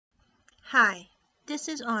Hi, this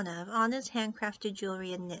is Onna of Onna's Handcrafted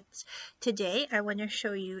Jewelry and Knits. Today I want to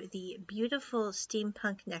show you the beautiful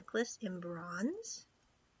steampunk necklace in bronze.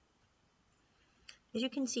 As you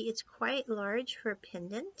can see, it's quite large for a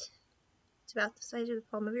pendant. It's about the size of the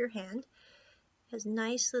palm of your hand. It has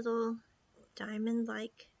nice little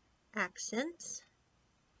diamond-like accents.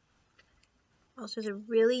 Also has a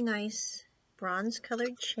really nice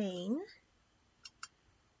bronze-colored chain.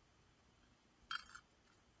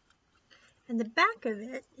 And the back of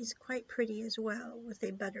it is quite pretty as well, with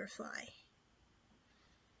a butterfly.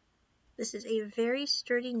 This is a very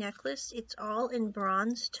sturdy necklace. It's all in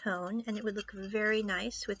bronze tone, and it would look very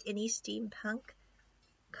nice with any steampunk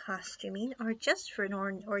costuming or just for an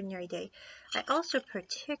ordinary day. I also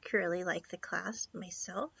particularly like the clasp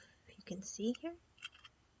myself, if you can see here.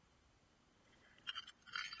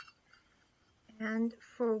 And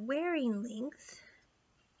for wearing length,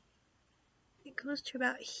 it goes to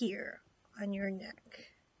about here on your neck.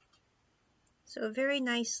 So a very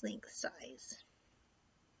nice length size.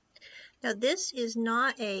 Now this is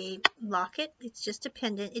not a locket, it's just a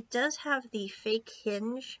pendant. It does have the fake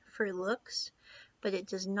hinge for looks, but it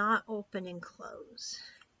does not open and close.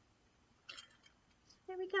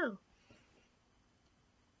 There we go.